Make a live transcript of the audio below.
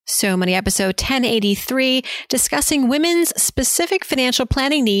So Money episode 1083, discussing women's specific financial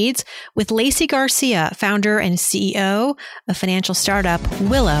planning needs with Lacey Garcia, founder and CEO of financial startup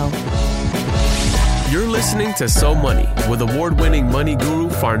Willow. You're listening to So Money with award-winning money guru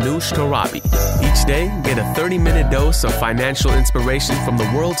Farnoosh Torabi. Each day, get a 30-minute dose of financial inspiration from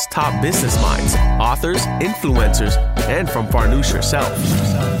the world's top business minds, authors, influencers, and from Farnoosh herself.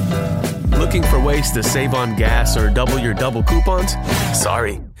 Looking for ways to save on gas or double your double coupons?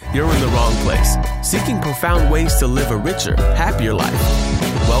 Sorry, you're in the wrong place. Seeking profound ways to live a richer, happier life.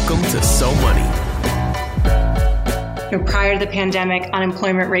 Welcome to So Money. Prior to the pandemic,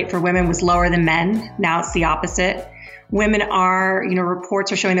 unemployment rate for women was lower than men. Now it's the opposite. Women are,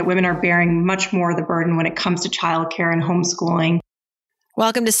 reports are showing that women are bearing much more of the burden when it comes to childcare and homeschooling.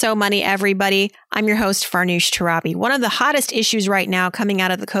 Welcome to So Money, everybody. I'm your host, Farnoosh Torabi. One of the hottest issues right now coming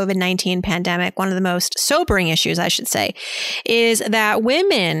out of the COVID-19 pandemic, one of the most sobering issues, I should say, is that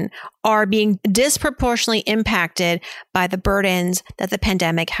women are being disproportionately impacted by the burdens that the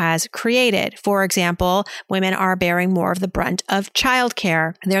pandemic has created. For example, women are bearing more of the brunt of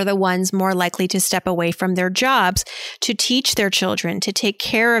childcare. They're the ones more likely to step away from their jobs to teach their children, to take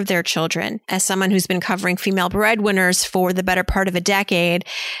care of their children. As someone who's been covering female breadwinners for the better part of a decade,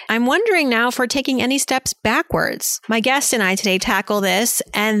 I'm wondering now if we're taking any steps backwards. My guest and I today tackle this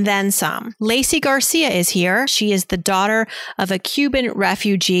and then some. Lacey Garcia is here. She is the daughter of a Cuban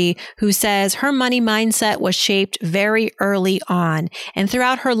refugee who says her money mindset was shaped very early on. And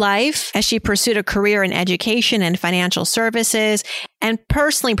throughout her life, as she pursued a career in education and financial services, and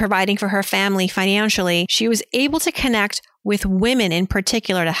personally providing for her family financially, she was able to connect with women in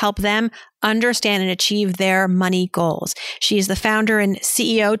particular to help them understand and achieve their money goals. She is the founder and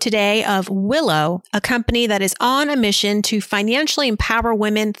CEO today of Willow, a company that is on a mission to financially empower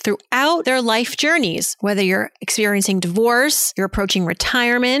women throughout their life journeys. Whether you're experiencing divorce, you're approaching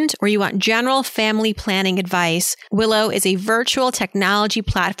retirement, or you want general family planning advice, Willow is a virtual technology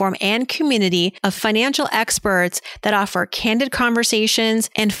platform and community of financial experts that offer candid conversations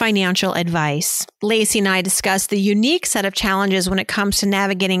and financial advice. Lacey and I discussed the unique set of challenges when it comes to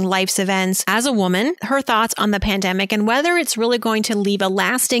navigating life's events as a woman, her thoughts on the pandemic, and whether it's really going to leave a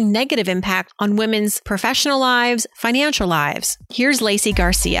lasting negative impact on women's professional lives, financial lives. Here's Lacey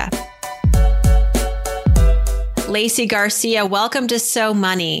Garcia. Lacey Garcia, welcome to So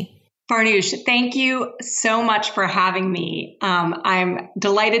Money. Farnoosh, thank you so much for having me. I'm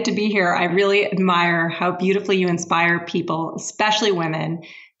delighted to be here. I really admire how beautifully you inspire people, especially women,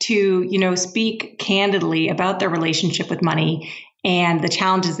 to, speak candidly about their relationship with money and the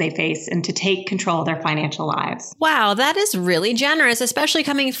challenges they face and to take control of their financial lives. Wow, that is really generous, especially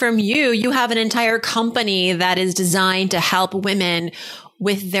coming from you. You have an entire company that is designed to help women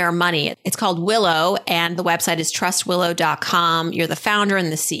with their money. It's called Willow, and the website is trustwillow.com. You're the founder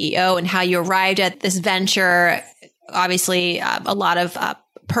and the CEO, and how you arrived at this venture. Obviously, a lot of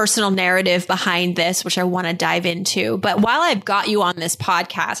personal narrative behind this, which I want to dive into. But while I've got you on this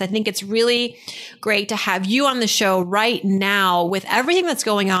podcast, I think it's really great to have you on the show right now with everything that's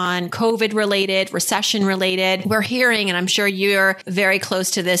going on, COVID related, recession related. We're hearing, and I'm sure you're very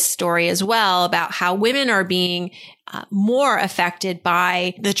close to this story as well, about how women are being more affected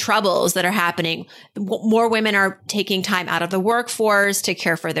by the troubles that are happening. More women are taking time out of the workforce to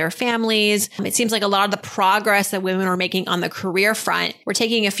care for their families. It seems like a lot of the progress that women are making on the career front, we're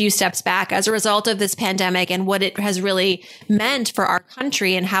taking a few steps back as a result of this pandemic and what it has really meant for our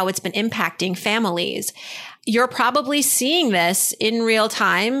country and how it's been impacting families. You're probably seeing this in real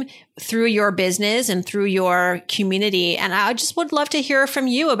time through your business and through your community. And I just would love to hear from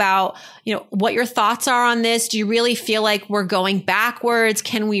you about, what your thoughts are on this. Do you really feel like we're going backwards?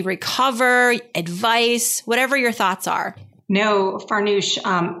 Can we recover? Advice, whatever your thoughts are. No, Farnoosh,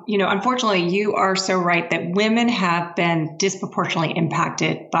 unfortunately, you are so right that women have been disproportionately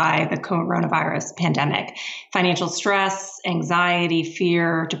impacted by the coronavirus pandemic. Financial stress, anxiety,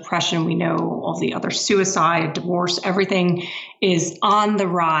 fear, depression, we know all the other suicide, divorce, everything is on the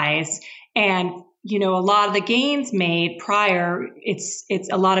rise. And a lot of the gains made prior, it's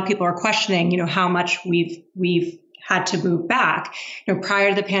a lot of people are questioning, how much we've had to move back. Prior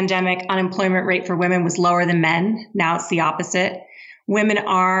to the pandemic, unemployment rate for women was lower than men. Now it's the opposite. Women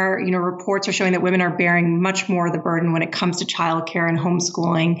are, reports are showing that women are bearing much more of the burden when it comes to childcare and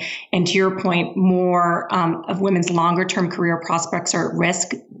homeschooling. And to your point, more of women's longer term career prospects are at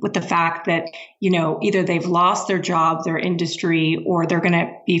risk with the fact that, either they've lost their job, their industry, or they're going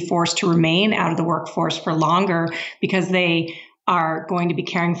to be forced to remain out of the workforce for longer because they are going to be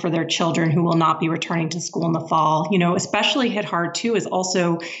caring for their children who will not be returning to school in the fall. Especially hit hard too is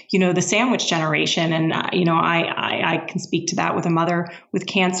also, the sandwich generation. And, I can speak to that with a mother with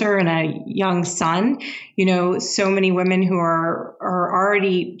cancer and a young son. So many women who are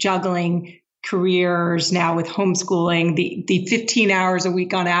already juggling careers now with homeschooling, the 15 hours a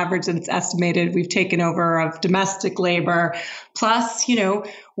week on average that it's estimated we've taken over of domestic labor, plus,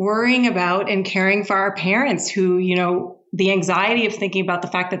 worrying about and caring for our parents who, the anxiety of thinking about the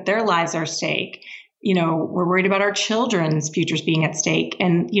fact that their lives are at stake. We're worried about our children's futures being at stake.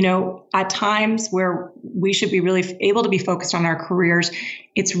 And, at times where we should be really able to be focused on our careers,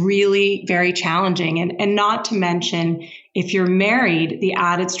 it's really very challenging. And not to mention, if you're married, the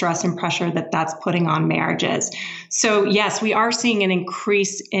added stress and pressure that's putting on marriages. So yes, we are seeing an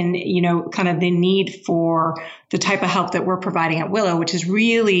increase in, kind of the need for the type of help that we're providing at Willow, which is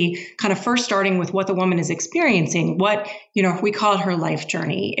really kind of first starting with what the woman is experiencing. What, we call it her life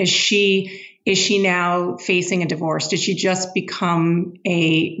journey. Is she now facing a divorce? Did she just become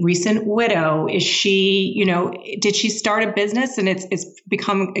a recent widow? Is she, did she start a business and it's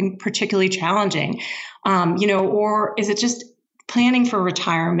become particularly challenging? Or is it just planning for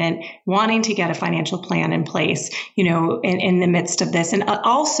retirement, wanting to get a financial plan in place, in the midst of this? And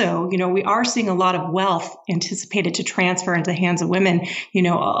also, we are seeing a lot of wealth anticipated to transfer into the hands of women, a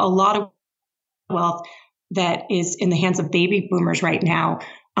lot of wealth that is in the hands of baby boomers right now.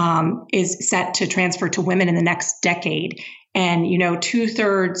 Is set to transfer to women in the next decade. And,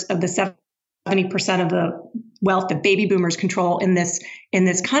 2/3 of the 70% of the wealth that baby boomers control in this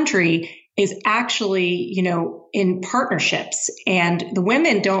country is actually, in partnerships. And the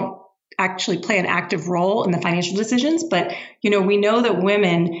women don't actually play an active role in the financial decisions. But, we know that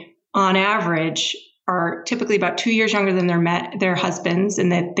women on average are typically about 2 years younger than their husbands,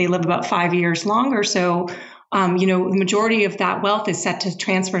 and that they live about 5 years longer. So, the majority of that wealth is set to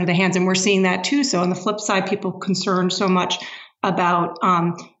transfer to the hands. And we're seeing that too. So on the flip side, people concerned so much about,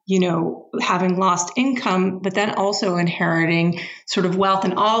 having lost income, but then also inheriting sort of wealth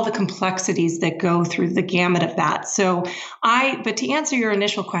and all the complexities that go through the gamut of that. So but to answer your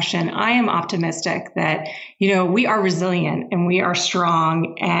initial question, I am optimistic that, we are resilient and we are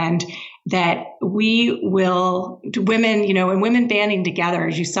strong, and that women, and women banding together,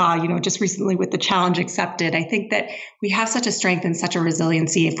 as you saw, just recently with the Challenge Accepted, I think that we have such a strength and such a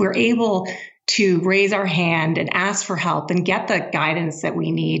resiliency. If we're able to raise our hand and ask for help and get the guidance that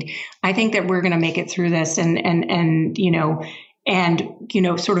we need, I think that we're going to make it through this and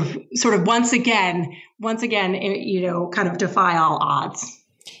sort of once again, kind of defy all odds.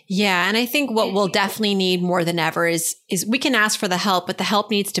 Yeah. And I think what we'll definitely need more than ever is we can ask for the help, but the help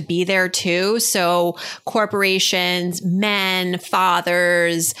needs to be there too. So corporations, men,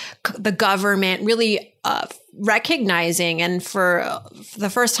 fathers, the government really recognizing, and for the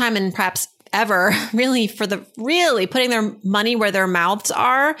first time in perhaps ever, really putting their money where their mouths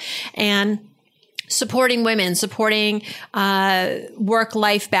are and supporting women, supporting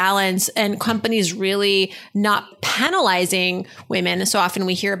work-life balance, and companies really not penalizing women. So often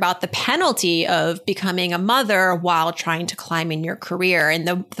we hear about the penalty of becoming a mother while trying to climb in your career. And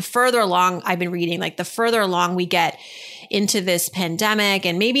the further along I've been reading, the further along we get into this pandemic,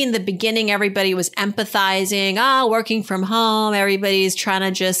 and maybe in the beginning, everybody was empathizing, working from home, everybody's trying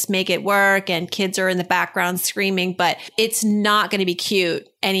to just make it work, and kids are in the background screaming, but it's not going to be cute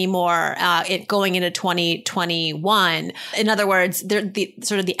anymore going into 2021. In other words,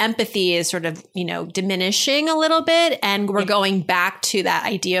 the empathy is sort of, diminishing a little bit. And we're going back to that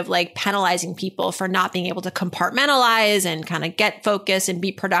idea of penalizing people for not being able to compartmentalize and kind of get focused and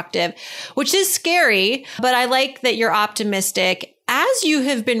be productive, which is scary. But I like that you're optimistic. As you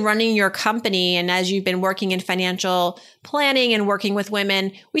have been running your company and as you've been working in financial planning and working with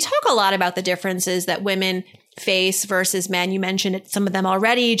women, we talk a lot about the differences that women face versus men. You mentioned some of them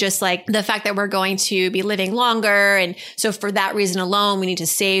already, just like the fact that we're going to be living longer. And so for that reason alone, we need to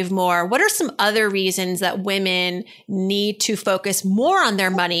save more. What are some other reasons that women need to focus more on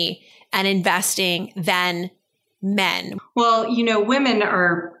their money and investing than men? Well, women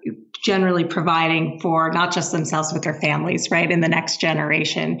are generally providing for not just themselves, but their families, right, in the next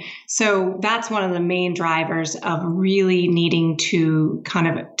generation. So that's one of the main drivers of really needing to kind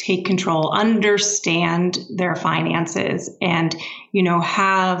of take control, understand their finances, and,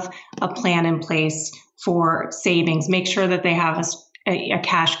 have a plan in place for savings, make sure that they have a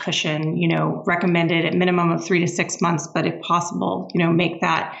cash cushion, recommended at minimum of 3 to 6 months, but if possible, make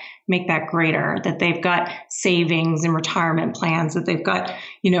that greater, that they've got savings and retirement plans, that they've got,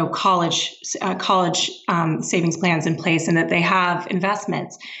 college savings plans in place, and that they have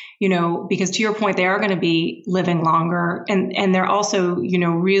investments, because to your point, they are going to be living longer, and they're also,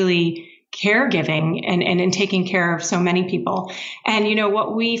 really caregiving and taking care of so many people. And,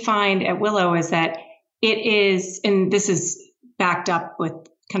 what we find at Willow is that it is, and this is backed up with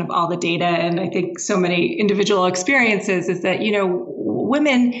kind of all the data and I think so many individual experiences, is that,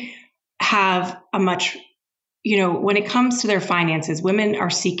 women have a much, when it comes to their finances, women are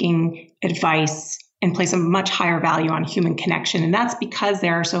seeking advice and place a much higher value on human connection. And that's because they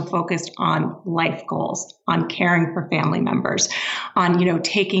are so focused on life goals, on caring for family members, on,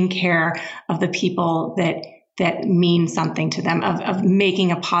 taking care of the people that mean something to them, of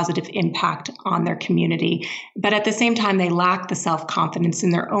making a positive impact on their community. But at the same time, they lack the self-confidence in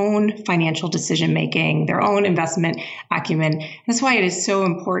their own financial decision-making, their own investment acumen. That's why it is so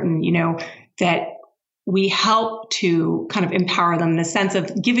important, that we help to kind of empower them in the sense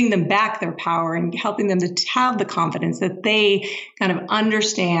of giving them back their power and helping them to have the confidence that they kind of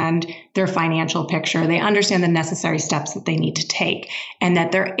understand their financial picture. They understand the necessary steps that they need to take, and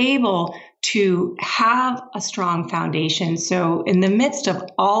that they're able to have a strong foundation. So in the midst of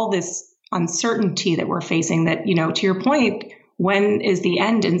all this uncertainty that we're facing, that, to your point, when is the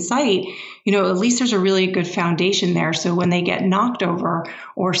end in sight? At least there's a really good foundation there. So when they get knocked over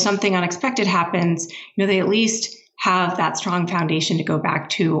or something unexpected happens, they at least have that strong foundation to go back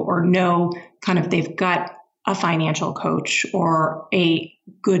to, or know kind of they've got a financial coach or a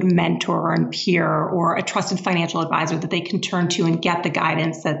good mentor and peer or a trusted financial advisor that they can turn to and get the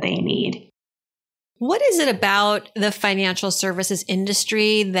guidance that they need. What is it about the financial services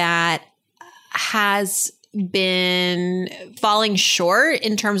industry that has been falling short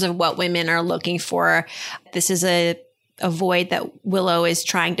in terms of what women are looking for? This is a void that Willow is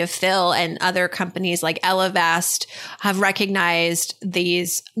trying to fill, and other companies like Ellevest have recognized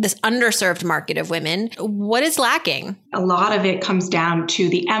this underserved market of women. What is lacking? A lot of it comes down to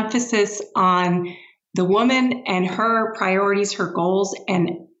the emphasis on the woman and her priorities, her goals,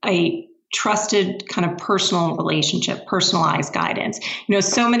 and a trusted kind of personal relationship, personalized guidance.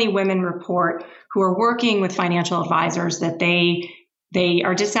 So many women report who are working with financial advisors that they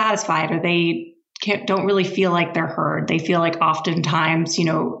are dissatisfied, or they don't really feel like they're heard. They feel like oftentimes,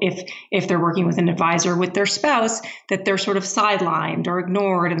 if they're working with an advisor with their spouse, that they're sort of sidelined or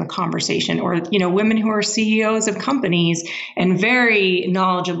ignored in the conversation. Or, women who are CEOs of companies and very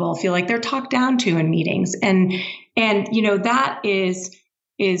knowledgeable feel like they're talked down to in meetings. And that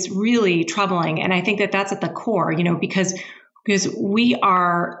is really troubling. And I think that that's at the core, because we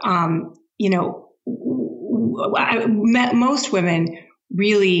are, most women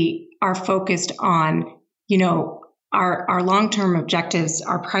really are focused on, our long-term objectives,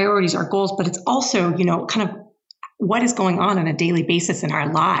 our priorities, our goals, but it's also, kind of what is going on a daily basis in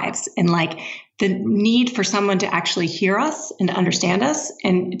our lives. And like the need for someone to actually hear us and to understand us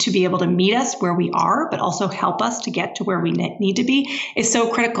and to be able to meet us where we are, but also help us to get to where we need to be is so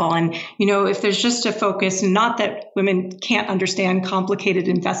critical. And, if there's just a focus, not that women can't understand complicated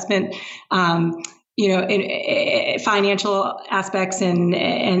investment, in financial aspects and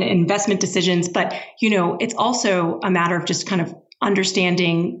investment decisions, but, it's also a matter of just kind of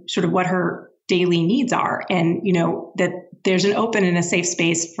understanding sort of what her daily needs are. And, that there's an open and a safe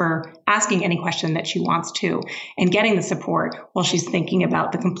space for asking any question that she wants to and getting the support while she's thinking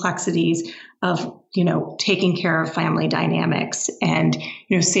about the complexities of, taking care of family dynamics and,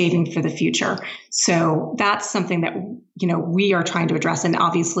 saving for the future. So that's something that, we are trying to address. And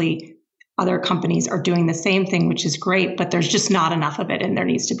obviously other companies are doing the same thing, which is great, but there's just not enough of it, and there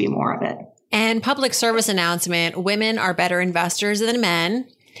needs to be more of it. And public service announcement, women are better investors than men.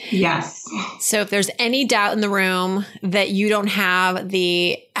 Yes. So if there's any doubt in the room that you don't have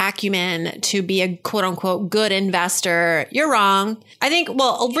the acumen to be a quote unquote good investor, you're wrong. I think,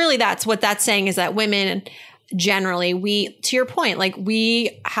 really that's what that's saying, is that women generally, to your point, like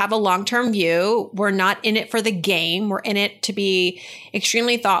we have a long-term view. We're not in it for the game. We're in it to be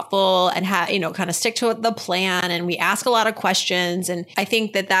extremely thoughtful and kind of stick to the plan. And we ask a lot of questions. And I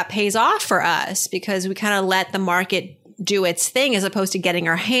think that pays off for us because we kind of let the market do its thing as opposed to getting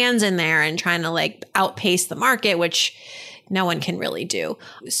our hands in there and trying to like outpace the market, which no one can really do.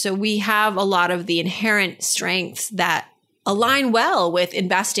 So we have a lot of the inherent strengths that align well with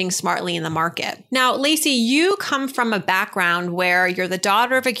investing smartly in the market. Now, Lacey, you come from a background where you're the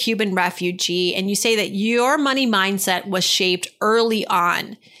daughter of a Cuban refugee, and you say that your money mindset was shaped early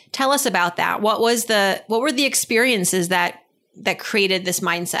on. Tell us about that. What were the experiences that that created this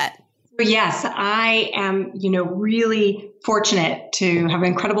mindset? Yes, I am, really fortunate to have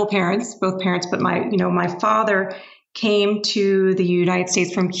incredible parents, both parents, but my father came to the United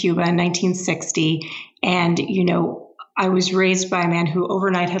States from Cuba in 1960. And, I was raised by a man who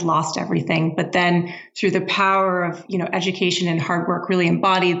overnight had lost everything, but then through the power of, education and hard work really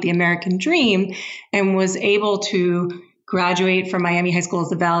embodied the American dream and was able to graduate from Miami High School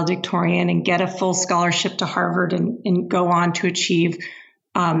as a valedictorian and get a full scholarship to Harvard and go on to achieve,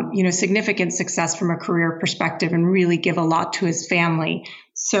 significant success from a career perspective and really give a lot to his family.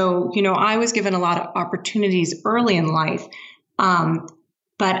 So, I was given a lot of opportunities early in life, but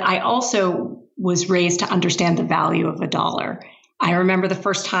I also was raised to understand the value of a dollar. I remember the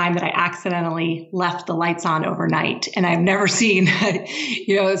first time that I accidentally left the lights on overnight, and I've never seen,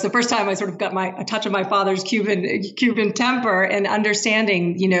 it's the first time I sort of got a touch of my father's Cuban temper and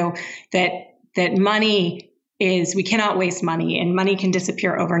understanding, that money we cannot waste money, and money can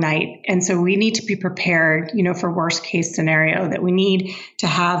disappear overnight. And so we need to be prepared, for worst case scenario, that we need to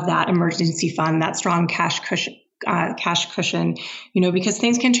have that emergency fund, that strong cash cushion, because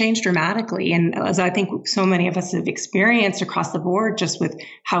things can change dramatically. And as I think so many of us have experienced across the board, just with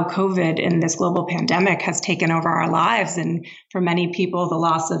how COVID and this global pandemic has taken over our lives. And for many people, the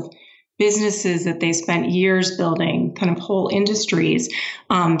loss of businesses that they spent years building, kind of whole industries.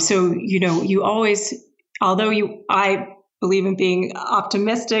 So, you always, I believe in being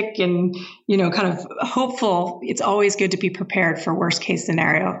optimistic and, kind of hopeful, it's always good to be prepared for worst case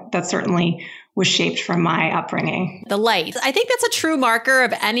scenario. That certainly was shaped from my upbringing. The lights. I think that's a true marker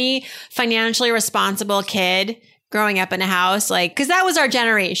of any financially responsible kid growing up in a house, because that was our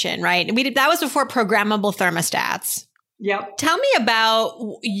generation, right? That was before programmable thermostats. Yep. Tell me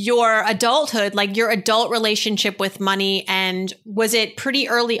about your adulthood, your adult relationship with money. And was it pretty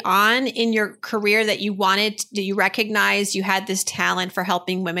early on in your career that you recognized you had this talent for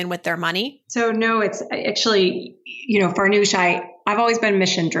helping women with their money? So no, it's actually, Farnoosh, I've always been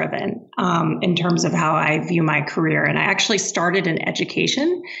mission driven in terms of how I view my career. And I actually started in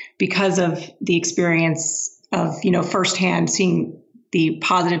education because of the experience of, firsthand seeing the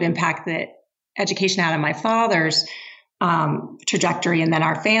positive impact that education had on my father's trajectory and then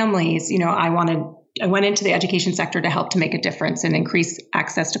our families. I went into the education sector to help to make a difference and increase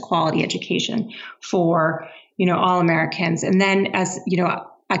access to quality education for, all Americans. And then as,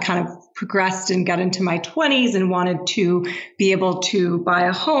 I kind of progressed and got into my 20s and wanted to be able to buy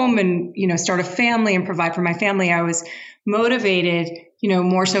a home and, start a family and provide for my family. I was motivated,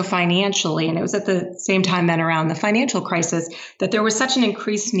 more so financially. And it was at the same time then around the financial crisis that there was such an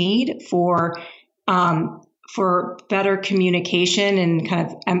increased need for better communication and kind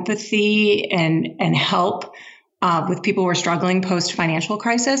of empathy and help with people who are struggling post financial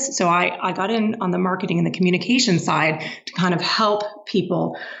crisis. So I got in on the marketing and the communication side to kind of help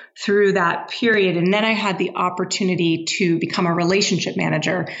people through that period. And then I had the opportunity to become a relationship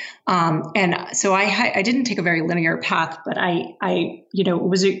manager. And so I didn't take a very linear path, but I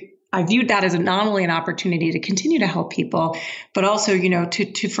viewed that as not only an opportunity to continue to help people, but also,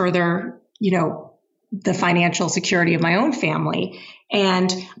 to further, the financial security of my own family.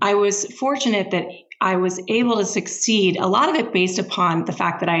 And I was fortunate that I was able to succeed, a lot of it based upon the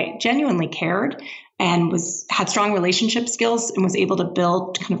fact that I genuinely cared and had strong relationship skills and was able to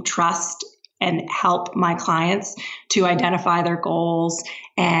build kind of trust and help my clients to identify their goals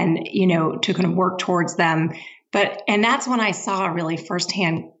and, to kind of work towards them. And that's when I saw really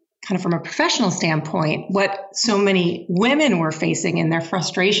firsthand, kind of from a professional standpoint, what so many women were facing in their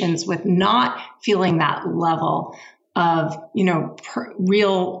frustrations with not feeling that level of,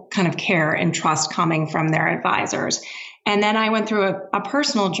 real kind of care and trust coming from their advisors. And then I went through a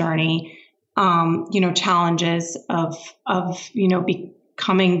personal journey, challenges of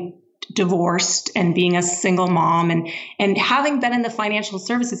becoming divorced and being a single mom and having been in the financial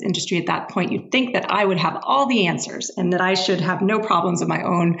services industry at that point, you'd think that I would have all the answers and that I should have no problems of my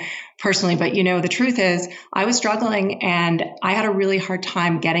own personally. But, the truth is I was struggling and I had a really hard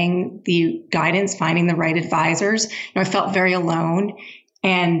time getting the guidance, finding the right advisors. I felt very alone.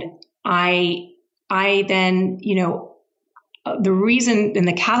 And I then, the reason and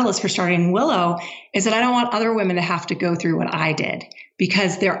the catalyst for starting Willow is that I don't want other women to have to go through what I did,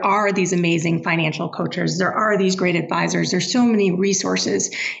 because there are these amazing financial coaches. There are these great advisors. There's so many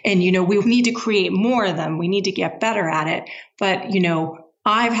resources and, we need to create more of them. We need to get better at it. But,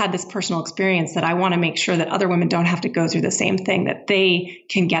 I've had this personal experience that I want to make sure that other women don't have to go through the same thing, that they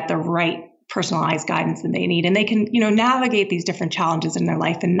can get the right personalized guidance that they need. And they can, navigate these different challenges in their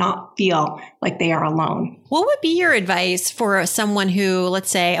life and not feel like they are alone. What would be your advice for someone who,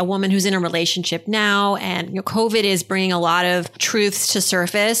 let's say a woman who's in a relationship now and COVID is bringing a lot of truths to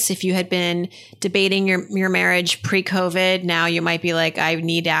surface? If you had been debating your marriage pre-COVID, now you might be like, I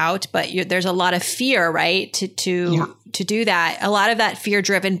need out, but there's a lot of fear, right? To do that. A lot of that fear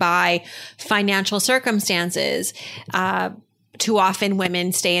driven by financial circumstances. Too often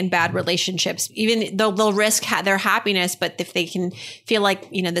women stay in bad relationships, even though they'll risk their happiness. But if they can feel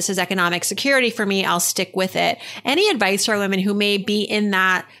like, this is economic security for me, I'll stick with it. Any advice for women who may be in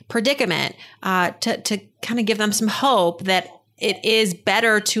that predicament, to kind of give them some hope that it is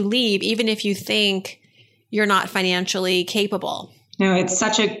better to leave, even if you think you're not financially capable? No, it's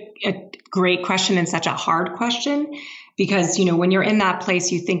such a great question and such a hard question. Because, when you're in that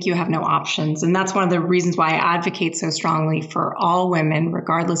place, you think you have no options. And that's one of the reasons why I advocate so strongly for all women,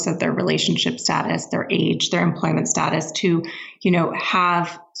 regardless of their relationship status, their age, their employment status, to,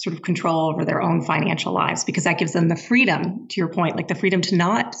 have sort of control over their own financial lives, because that gives them the freedom, to your point, like the freedom to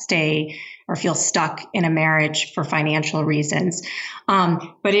not stay or feel stuck in a marriage for financial reasons.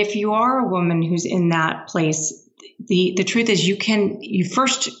 But if you are a woman who's in that place, the truth is you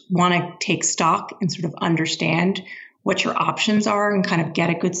first want to take stock and sort of understand what your options are and kind of get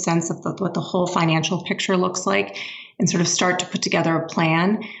a good sense of what the whole financial picture looks like and sort of start to put together a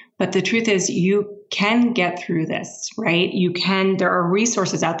plan. But the truth is you can get through this, right? There are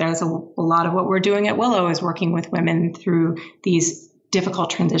resources out there. That's a lot of what we're doing at Willow is working with women through these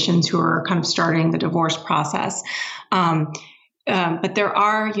difficult transitions who are kind of starting the divorce process. But there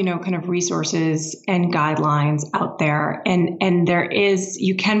are, kind of resources and guidelines out there, and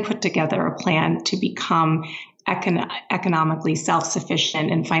you can put together a plan to become economically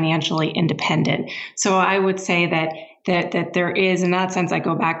self-sufficient and financially independent. So I would say that there is, in that sense, I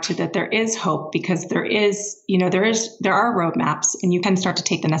go back to that there is hope, because there are roadmaps, and you can start to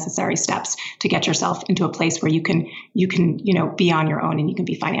take the necessary steps to get yourself into a place where you can be on your own and you can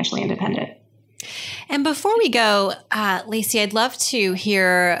be financially independent. And before we go, Lacey, I'd love to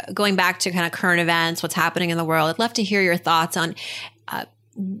hear, going back to kind of current events, what's happening in the world, I'd love to hear your thoughts on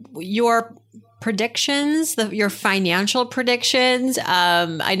your predictions, your financial predictions.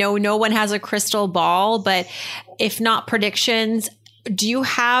 I know no one has a crystal ball, but if not predictions, do you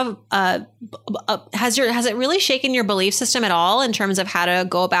have has it really shaken your belief system at all in terms of how to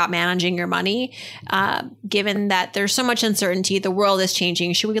go about managing your money? Given that there's so much uncertainty, the world is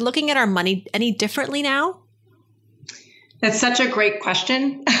changing. Should we be looking at our money any differently now? That's such a great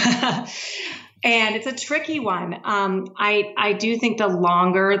question. And it's a tricky one. I do think the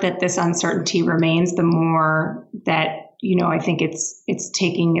longer that this uncertainty remains, the more that, I think it's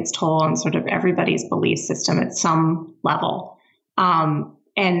taking its toll on sort of everybody's belief system at some level.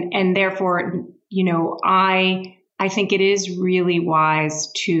 And therefore, I think it is really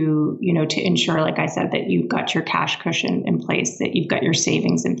wise to ensure, like I said, that you've got your cash cushion in place, that you've got your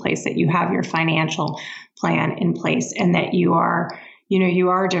savings in place, that you have your financial plan in place, and that you are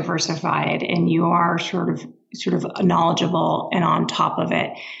diversified and you are sort of knowledgeable and on top of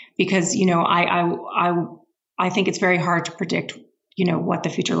it. Because, I think it's very hard to predict, what the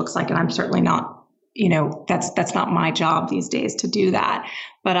future looks like. And I'm certainly not, that's not my job these days to do that.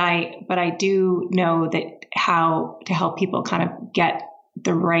 But I do know that how to help people kind of get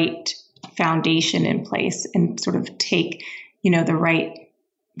the right foundation in place and sort of take,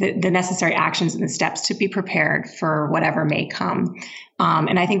 the necessary actions and the steps to be prepared for whatever may come.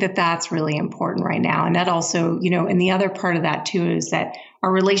 And I think that that's really important right now. And that also, and the other part of that too, is that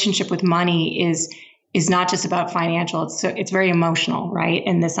our relationship with money is not just about financial. It's very emotional, right?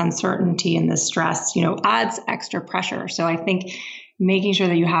 And this uncertainty and this stress, adds extra pressure. So I think making sure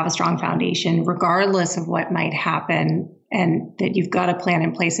that you have a strong foundation, regardless of what might happen, and that you've got a plan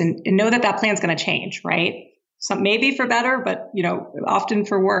in place, and know that that plan is going to change, right? So maybe for better, but often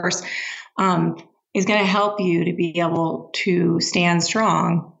for worse, is going to help you to be able to stand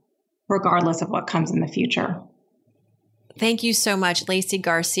strong, regardless of what comes in the future. Thank you so much, Lacey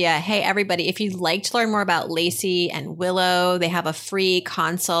Garcia. Hey, everybody, if you'd like to learn more about Lacey and Willow, they have a free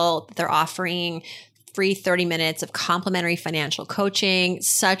consult. They're offering free 30 minutes of complimentary financial coaching.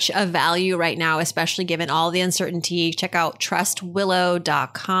 Such a value right now, especially given all the uncertainty. Check out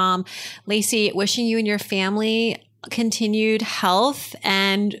trustwillow.com. Lacey, wishing you and your family continued health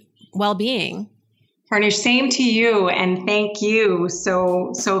and well-being. Farnoosh, same to you. And thank you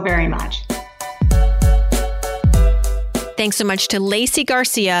so very much. Thanks so much to Lacey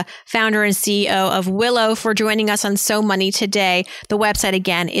Garcia, founder and CEO of Willow, for joining us on So Money today. The website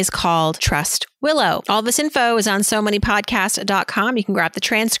again is called Trust Willow. All this info is on SoMoneyPodcast.com. You can grab the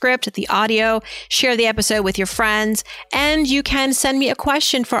transcript, the audio, share the episode with your friends, and you can send me a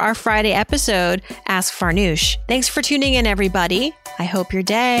question for our Friday episode, Ask Farnoosh. Thanks for tuning in, everybody. I hope your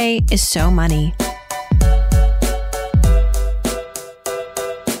day is so money.